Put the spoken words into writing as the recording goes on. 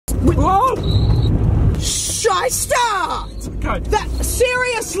Whoa! Shyster! Okay. That,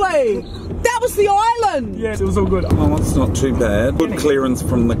 seriously! That was the island! Yes, it was all good. Oh, it's not too bad. Good clearance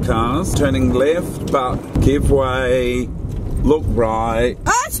from the cars. Turning left, but give way. Look right.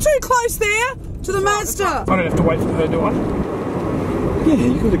 Ah, it's too close there to the Mazda. I don't have to wait for her, do I? Yeah,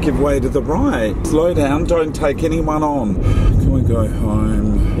 you got to give way to the right. Slow down, don't take anyone on. Can we go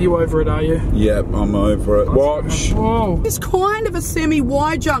home? Are you over it, are you? Yep, I'm over it. Watch. Whoa. It's kind of a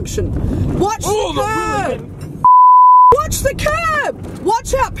semi-Y junction. Watch the curb. Watch the curb.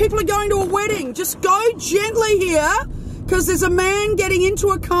 Watch out, people are going to a wedding. Just go gently here, because there's a man getting into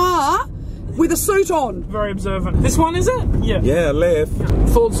a car with a suit on. Very observant. This one, is it? Yeah. Yeah, left.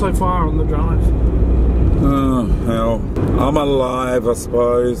 Thought so far on the drive. Oh, hell. I'm alive, I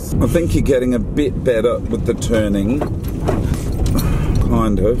suppose. I think you're getting a bit better with the turning.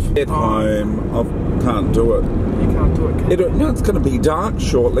 Kind of. Get home. I can't do it. You can't do it. No, it's going to be dark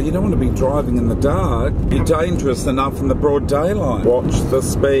shortly. You don't want to be driving in the dark. You're dangerous enough in the broad daylight. Watch the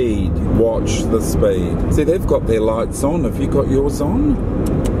speed. Watch the speed. See, they've got their lights on. Have you got yours on?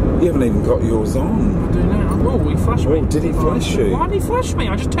 You haven't even got yours on. I do now. Oh, he flashed me. Oh, did he flash you? Why did he flash me?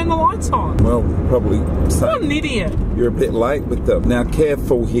 I just turned the lights on. Well, probably. What an idiot. You're a bit late with them. Now,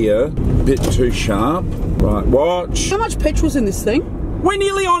 careful here. Bit too sharp. Right, watch. How much petrol's in this thing? We're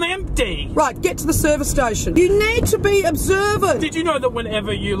nearly on empty. Right, get to the service station. You need to be observant. Did you know that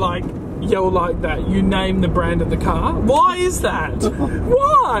whenever you yell like that, you name the brand of the car? Why is that?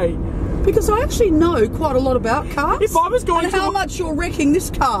 Why? Because I actually know quite a lot about cars. If I was going and to how much you're wrecking this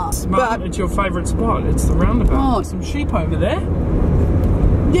car. But it's your favourite spot. It's the roundabout. Oh. There's some sheep over there.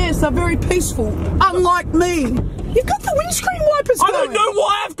 Yes, they're very peaceful. Unlike me. You've got the windscreen wipers going. I don't know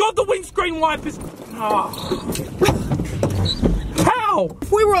why I've got the windscreen wipers. Oh. How?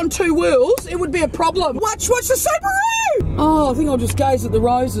 If we were on two wheels, it would be a problem. Watch the Subaru! Oh, I think I'll just gaze at the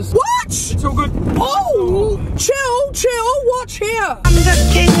roses. Watch! It's all good. Oh! Chill, watch here. I'm the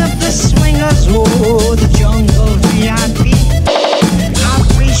king of the swingers.